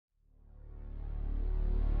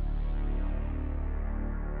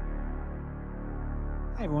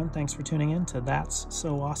Hi everyone, thanks for tuning in to That's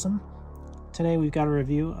So Awesome. Today we've got a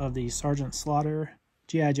review of the Sergeant Slaughter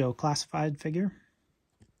G.I. Joe Classified figure.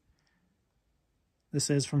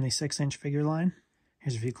 This is from the 6-inch figure line.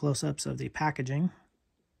 Here's a few close-ups of the packaging.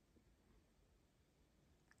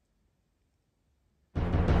 The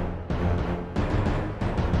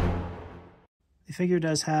figure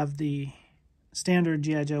does have the standard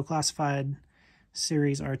G.I. Joe Classified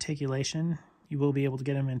series articulation. You will be able to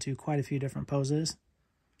get him into quite a few different poses.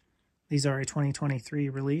 These are a 2023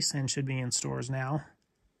 release and should be in stores now.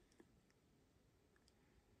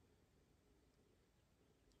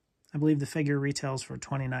 I believe the figure retails for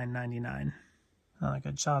 $29.99. Another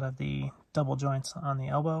good shot of the double joints on the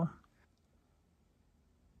elbow.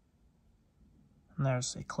 And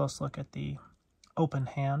there's a close look at the open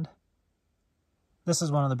hand. This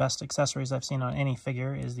is one of the best accessories I've seen on any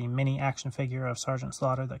figure, is the mini action figure of Sergeant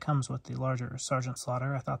Slaughter that comes with the larger Sergeant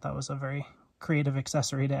Slaughter. I thought that was a very creative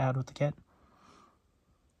accessory to add with the kit.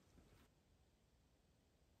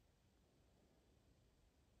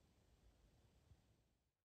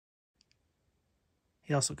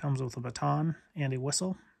 He also comes with a baton and a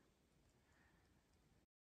whistle.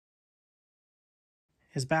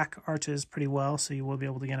 His back arches pretty well, so you will be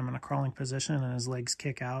able to get him in a crawling position and his legs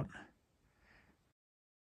kick out.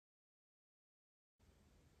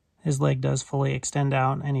 His leg does fully extend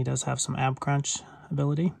out and he does have some ab crunch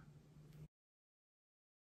ability.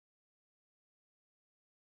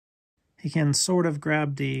 He can sort of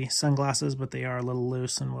grab the sunglasses, but they are a little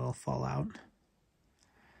loose and will fall out.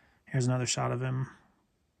 Here's another shot of him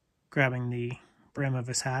grabbing the brim of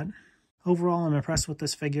his hat. Overall, I'm impressed with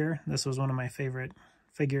this figure. This was one of my favorite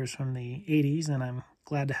figures from the 80s, and I'm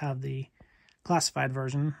glad to have the classified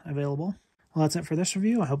version available. Well, that's it for this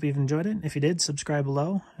review. I hope you've enjoyed it. If you did, subscribe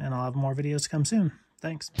below, and I'll have more videos to come soon.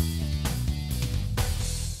 Thanks.